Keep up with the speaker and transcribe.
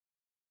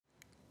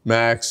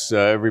Max,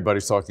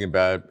 everybody's talking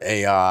about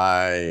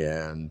AI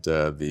and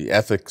the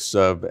ethics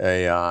of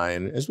AI.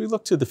 And as we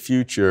look to the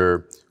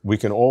future, we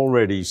can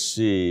already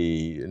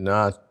see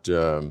not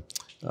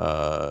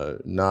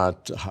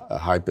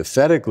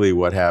hypothetically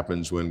what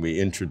happens when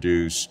we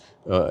introduce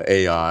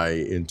AI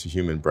into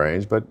human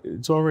brains, but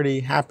it's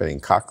already happening.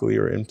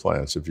 Cochlear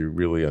implants, if you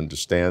really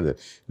understand it,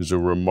 is a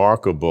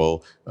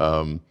remarkable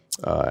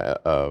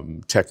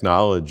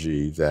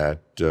technology that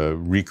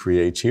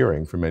recreates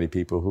hearing for many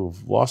people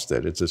who've lost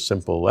it. It's a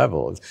simple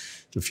level.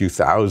 It's a few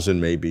thousand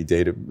maybe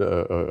data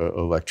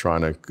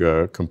electronic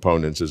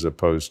components as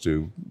opposed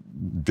to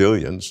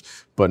billions,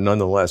 but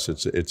nonetheless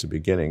it's a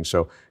beginning.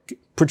 So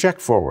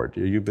project forward.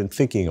 You've been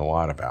thinking a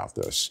lot about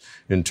this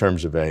in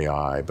terms of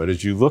AI, but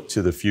as you look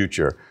to the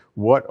future,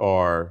 what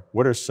are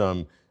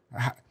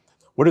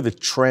the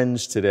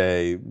trends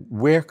today?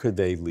 Where could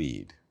they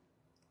lead?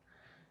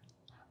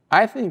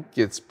 I think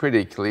it's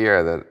pretty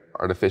clear that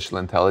artificial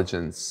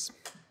intelligence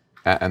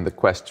and the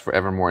quest for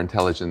ever more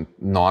intelligent,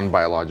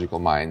 non-biological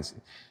minds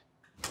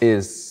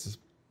is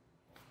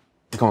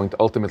going to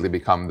ultimately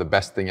become the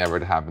best thing ever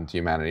to happen to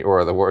humanity,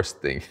 or the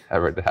worst thing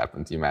ever to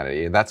happen to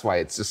humanity. And that's why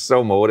it's just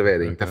so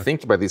motivating to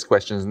think about these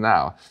questions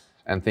now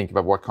and think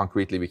about what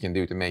concretely we can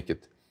do to make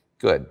it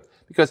good.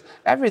 Because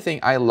everything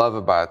I love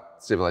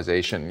about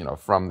civilization,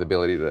 from the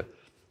ability to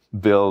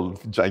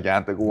build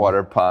gigantic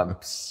water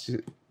pumps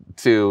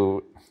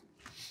to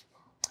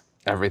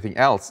everything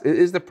else,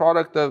 is the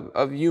product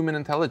of human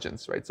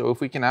intelligence, right? So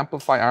if we can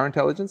amplify our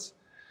intelligence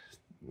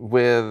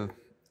with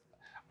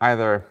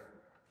either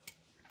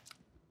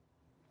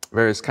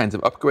various kinds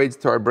of upgrades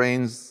to our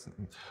brains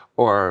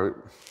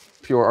or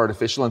pure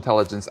artificial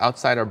intelligence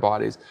outside our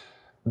bodies,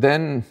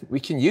 then we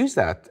can use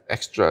that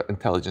extra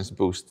intelligence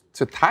boost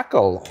to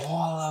tackle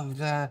all of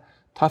the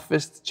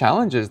toughest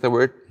challenges that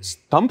we're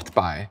stumped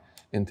by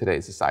in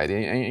today's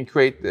society and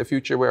create a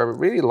future where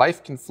really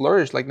life can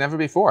flourish like never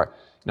before.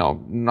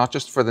 Not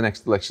just for the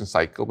next election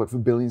cycle, but for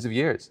billions of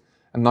years.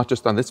 And not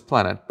just on this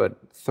planet, but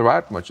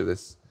throughout much of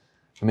this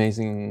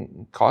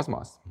amazing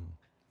cosmos.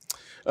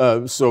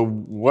 So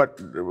what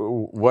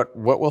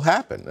will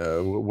happen?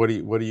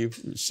 What do you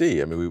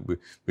see? I mean,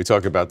 we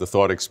talk about the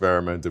thought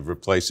experiment of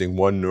replacing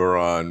one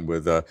neuron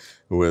with a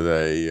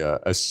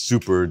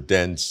super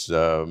dense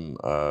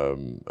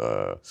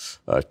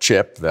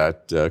chip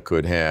that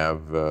could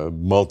have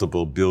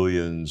multiple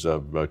billions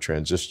of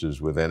transistors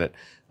within it.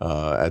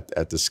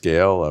 At the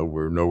scale,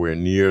 we're nowhere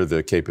near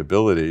the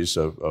capabilities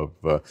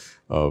of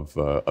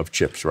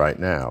chips right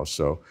now.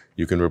 So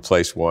you can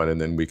replace one, and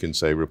then we can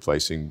say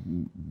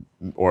replacing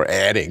or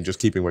adding, just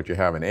keeping what you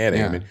have and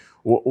adding. Yeah. I mean,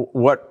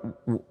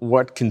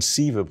 what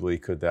conceivably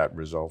could that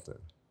result in?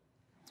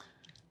 I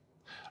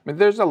mean,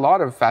 there's a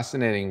lot of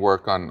fascinating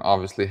work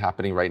obviously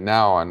happening right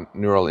now on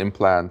neural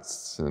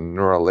implants and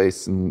neural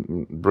lace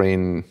and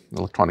brain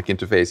electronic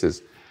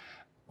interfaces,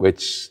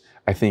 which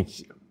I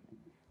think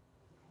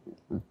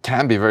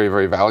can be very,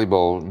 very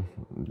valuable,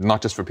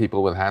 not just for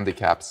people with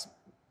handicaps,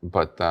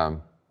 but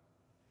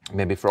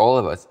maybe for all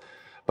of us.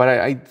 But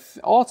I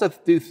also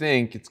do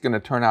think it's going to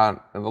turn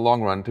out in the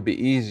long run to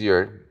be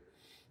easier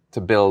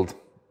to build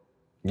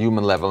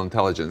human-level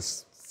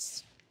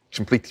intelligence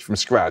completely from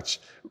scratch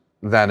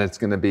than it's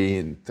going to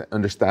be to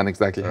understand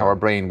exactly how our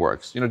brain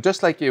works.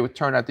 Just like it would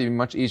turn out to be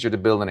much easier to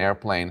build an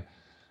airplane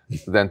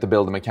than to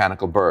build a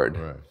mechanical bird.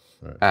 Right.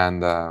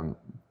 And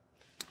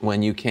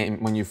when you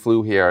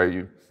flew here,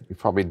 you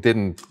probably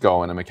didn't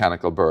go in a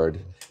mechanical bird,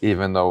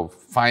 even though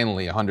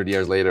finally 100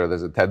 years later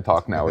there's a TED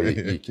Talk now where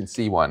you can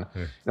see one.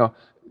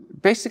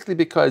 Basically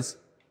because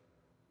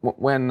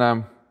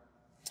when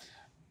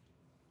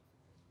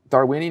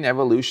Darwinian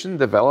evolution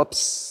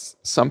develops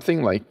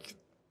something like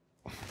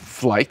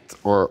flight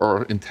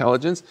or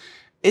intelligence,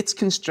 it's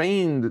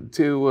constrained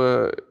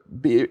to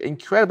be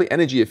incredibly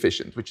energy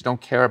efficient, which you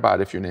don't care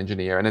about if you're an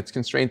engineer, and it's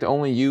constrained to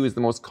only use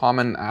the most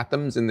common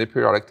atoms in the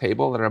periodic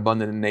table that are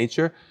abundant in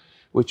nature,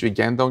 which you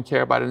again don't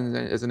care about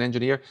as an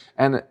engineer.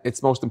 And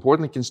it's most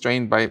importantly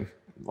constrained by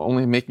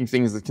only making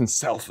things that can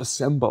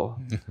self-assemble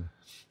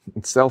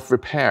and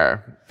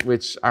self-repair,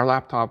 which our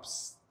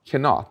laptops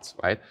cannot,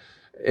 right?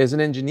 As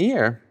an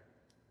engineer,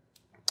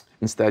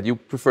 instead, you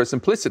prefer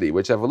simplicity,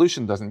 which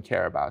evolution doesn't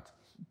care about.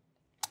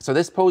 So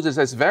this poses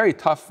this very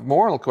tough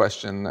moral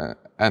question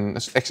and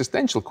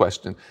existential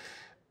question.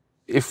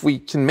 If we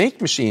can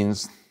make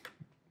machines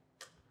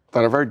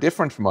that are very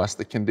different from us,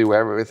 that can do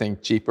everything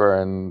cheaper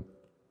and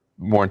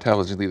more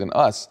intelligently than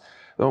us,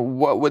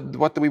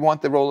 what do we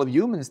want the role of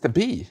humans to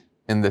be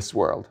in this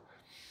world?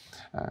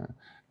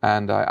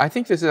 And I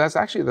think that's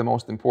actually the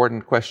most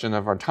important question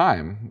of our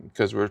time,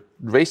 because we're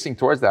racing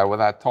towards that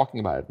without talking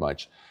about it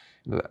much.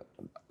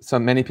 So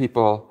many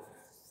people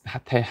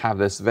have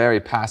this very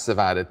passive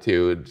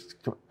attitude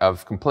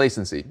of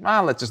complacency.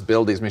 Let's just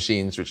build these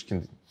machines which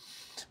can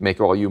make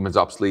all humans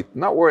obsolete,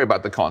 not worry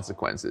about the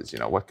consequences,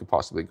 what could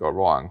possibly go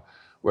wrong.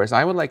 Whereas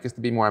I would like us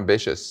to be more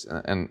ambitious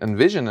and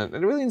envision a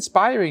really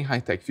inspiring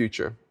high-tech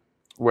future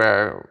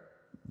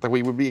that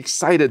we would be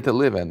excited to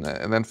live in,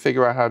 and then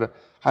figure out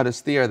how to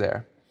steer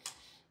there.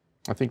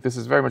 I think this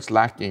is very much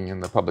lacking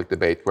in the public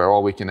debate, where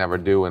all we can ever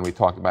do when we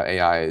talk about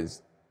AI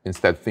is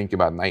instead think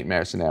about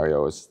nightmare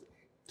scenarios.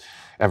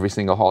 Every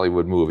single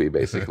Hollywood movie,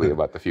 basically,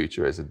 about the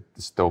future is a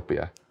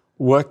dystopia.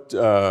 What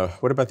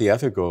about the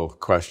ethical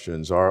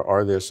questions?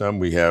 Are there some?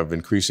 We have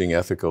increasing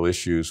ethical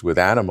issues with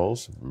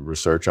animals,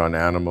 research on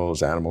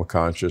animals, animal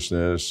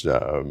consciousness.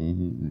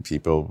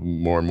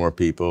 More and more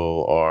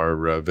people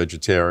are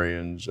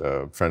vegetarians.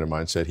 A friend of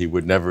mine said he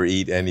would never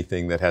eat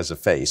anything that has a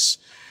face.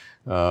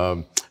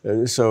 So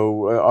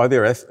are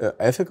there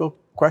ethical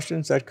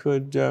questions that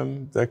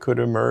could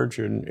emerge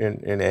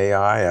in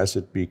AI as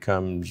it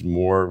becomes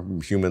more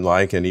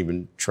human-like and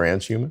even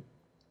transhuman?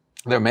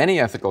 There are many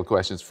ethical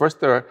questions.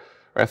 First, there are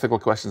ethical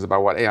questions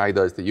about what AI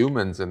does to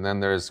humans, and then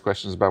there's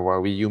questions about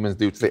what we humans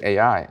do to the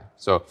AI.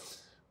 So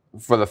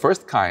for the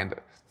first kind,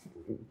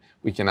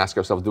 we can ask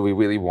ourselves, do we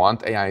really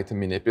want AI to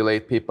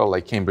manipulate people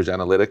like Cambridge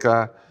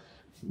Analytica?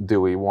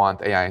 Do we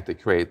want AI to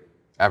create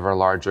ever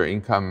larger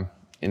income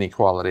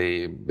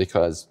inequality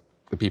because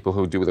the people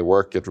who do the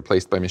work get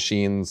replaced by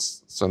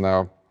machines? So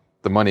now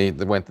the money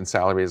that went in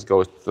salaries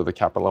goes to the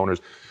capital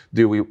owners.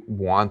 Do we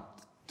want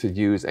to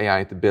use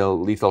AI to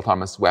build lethal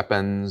autonomous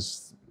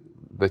weapons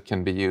that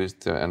can be used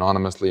to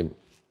anonymously?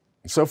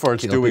 So far,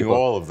 it's doing people.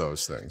 All of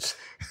those things.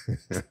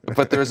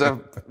 But there's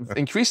an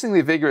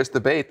increasingly vigorous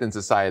debate in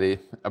society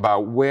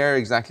about where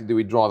exactly do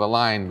we draw the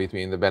line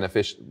between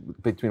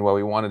between what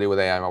we want to do with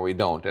AI and what we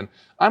don't. And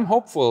I'm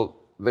hopeful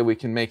that we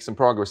can make some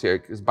progress here,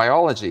 because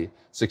biology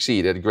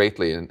succeeded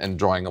greatly in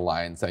drawing a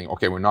line, saying,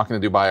 okay, we're not going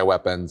to do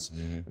bioweapons,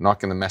 we're not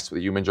going to mess with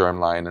the human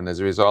germline, and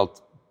as a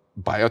result,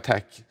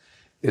 biotech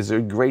is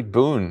a great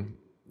boon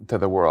to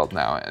the world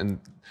now. And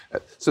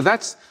so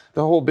that's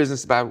the whole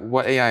business about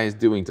what AI is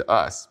doing to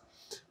us,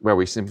 where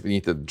we simply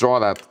need to draw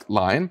that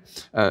line.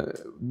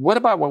 What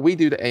about what we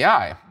do to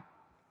AI?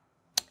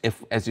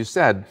 If, as you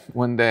said,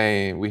 one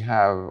day we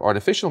have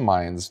artificial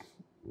minds,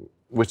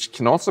 which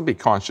can also be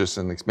conscious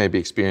and maybe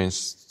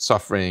experience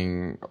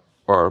suffering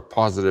or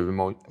positive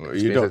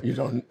emotions. You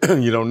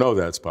don't know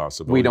that's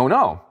possible. We don't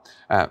know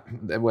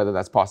whether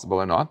that's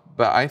possible or not.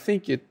 But I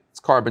think it's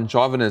carbon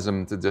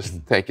chauvinism to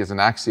just take as an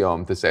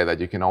axiom to say that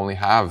you can only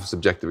have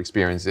subjective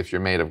experience if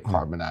you're made of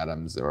carbon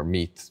atoms or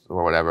meat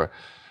or whatever.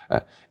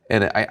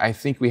 And I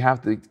think we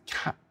have to.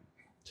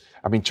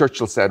 I mean,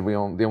 Churchill said the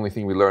only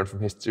thing we learn from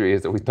history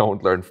is that we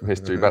don't learn from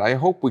history. But I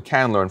hope we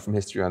can learn from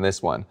history on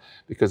this one,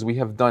 because we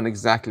have done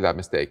exactly that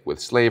mistake with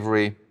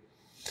slavery,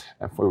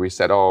 where we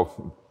said,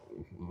 oh,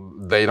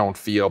 they don't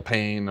feel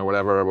pain or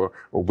whatever,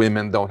 or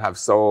women don't have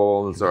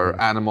souls, or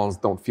animals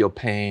don't feel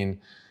pain.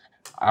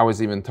 I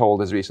was even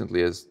told as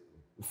recently as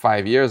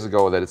 5 years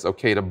ago that it's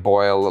okay to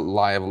boil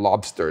live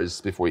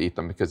lobsters before you eat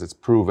them because it's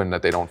proven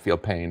that they don't feel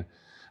pain.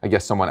 I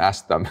guess someone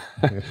asked them.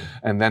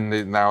 And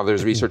then now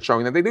there's research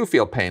showing that they do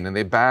feel pain, and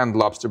they banned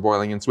lobster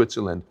boiling in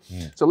Switzerland.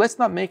 So let's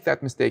not make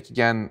that mistake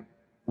again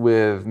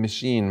with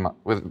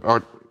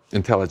or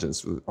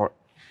intelligence, or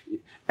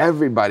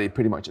everybody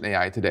pretty much in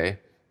AI today.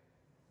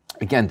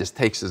 Again, this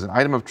takes as an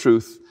item of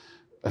truth,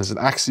 as an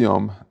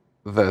axiom,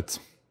 that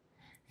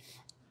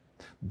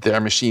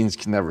their machines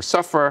can never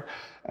suffer,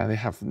 and they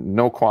have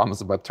no qualms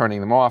about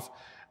turning them off.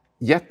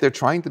 Yet they're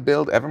trying to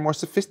build ever more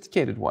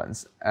sophisticated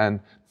ones,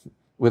 and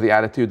with the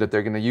attitude that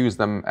they're going to use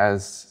them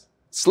as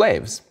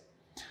slaves.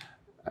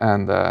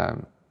 And I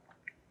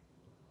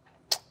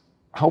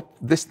hope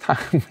this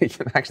time we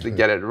can actually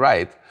get it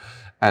right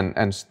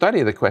and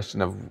study the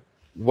question of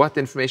what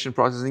information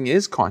processing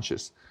is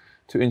conscious,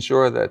 to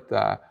ensure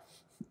that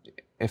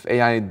if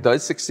AI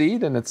does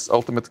succeed in its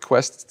ultimate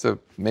quest to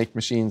make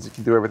machines that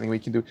can do everything we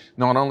can do,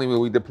 not only will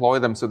we deploy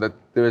them so that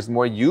there is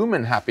more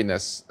human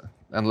happiness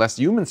and less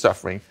human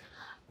suffering,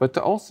 but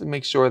to also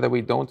make sure that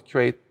we don't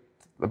create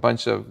a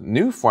bunch of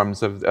new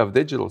forms of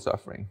digital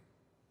suffering.